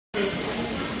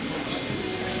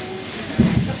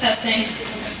Testing.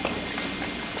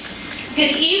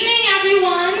 Good evening,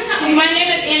 everyone. My name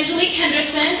is Angelique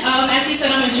Henderson. As he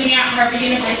said, I'm a junior at Harvard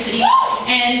University,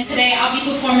 and today I'll be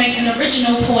performing an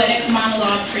original poetic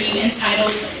monologue for you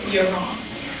entitled, You're Wrong.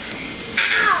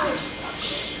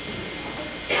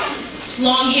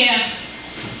 Long hair,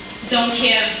 don't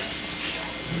care.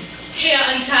 Hair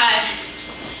untied,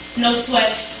 no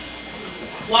sweats.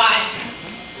 Why?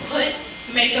 Put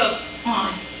makeup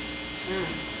on.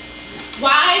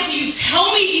 Why do you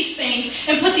tell me these things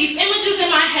and put these images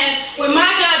in my head where my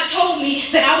God told me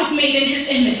that I was made in his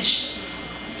image?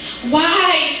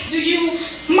 Why do you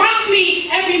mock me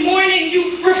every morning,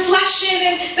 you reflection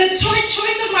and the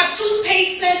choice of my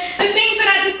toothpaste and the things that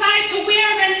I decide to wear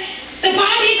and the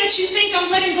body that you think I'm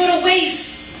letting go to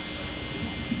waste?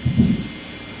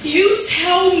 You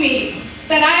tell me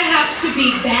that I have to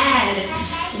be bad,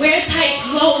 wear tight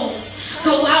clothes,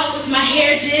 go out with my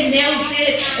hair did, nails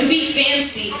did, and be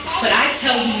fancy. But I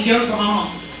tell you, you're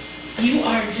wrong. You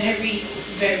are very,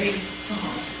 very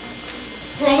wrong.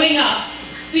 Growing up,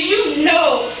 do you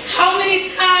know how many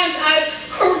times I've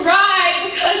cried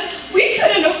because we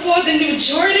couldn't afford the new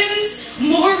Jordans,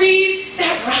 Maury's,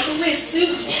 that Rockaway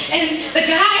suit, and the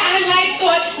guy I liked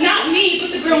thought not me,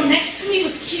 but the girl next to me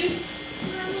was cute?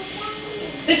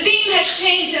 The theme has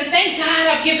changed, and thank God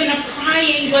I've given up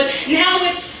crying, but now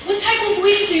it's, what type of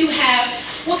weed do you have?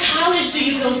 What college do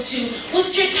you go to?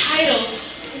 What's your title?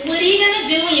 What are you going to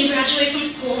do when you graduate from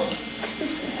school?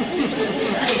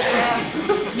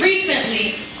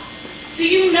 Recently, do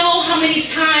you know how many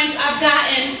times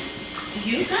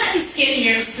you've gotten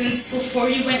skinnier since before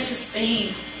you went to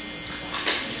Spain?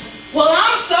 Well,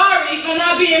 I'm sorry for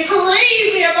not being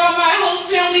crazy about my host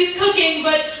family's cooking,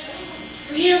 but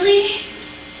really?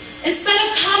 Instead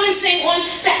of commenting on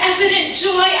the evident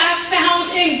joy I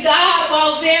found in God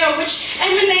while there, which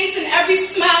emanates in every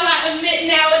smile I emit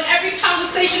now and every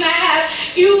conversation I have,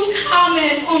 you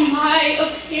comment on my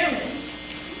appearance.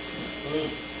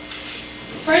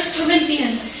 1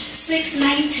 Corinthians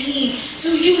 6:19.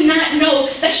 Do you not know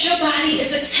that your body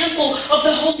is a temple of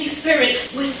the Holy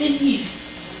Spirit within you?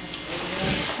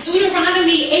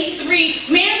 Deuteronomy 8:3.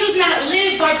 Man does not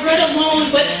live by bread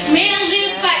alone, but man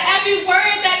lives by every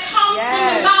word that comes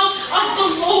from the mouth of the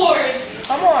Lord.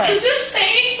 Come on. Is this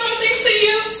saying something to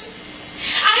you?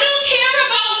 I don't care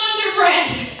about Wonder Bread.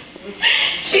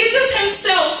 Jesus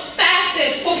himself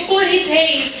fasted for 40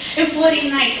 days and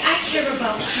 40 nights. I care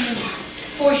about him,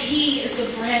 for he is the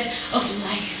bread of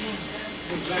life.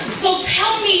 So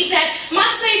tell me that my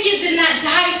Savior did not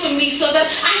die for me so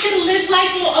that I can live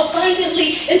life more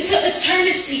abundantly into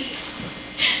eternity.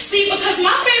 See, because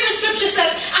my favorite scripture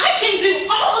says, I can do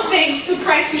all things through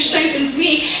Christ who strengthens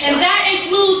me, and that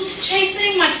includes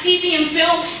chasing my TV and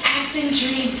film acting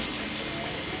dreams.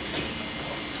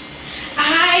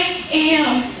 I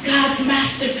am God's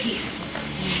masterpiece,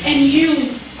 and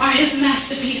you are his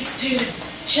masterpiece too,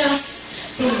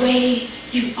 just the way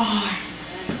you are.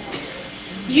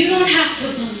 You don't have to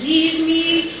believe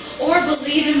me or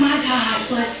believe in my God,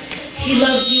 but he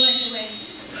loves you anyway.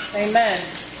 Amen.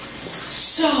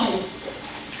 So,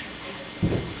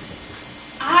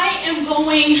 I am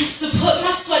going to put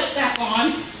my sweats back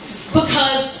on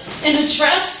because in a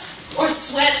dress or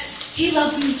sweats, he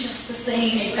loves me just the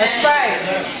same. Amen. That's right.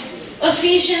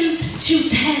 Ephesians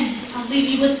 2:10. I'll leave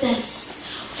you with this.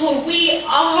 For we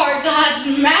are God's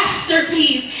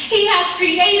masterpiece. He has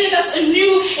created us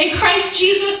anew in Christ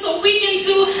Jesus so we can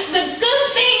do the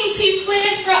good things he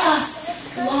planned for us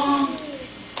long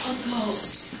ago.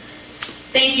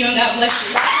 Thank you and God bless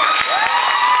you.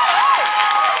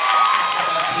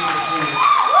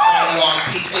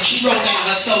 And she wrote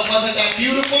that herself. Wasn't that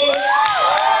beautiful?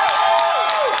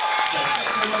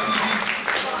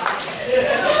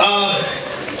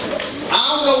 I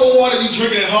don't know what water you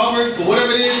drinking at Harvard, but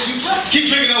whatever it is, you keep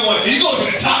drinking that water. You go to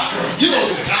the top, girl. You go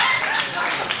to the top.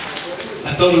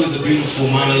 I thought it was a beautiful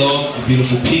monologue, a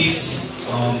beautiful piece.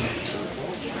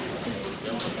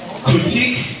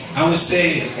 Critique, I would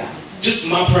say, just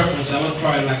my preference, I would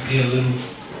probably like to hear a little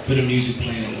bit of music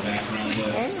playing in the background, but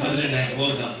other than that,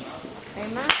 well done.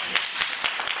 Amen.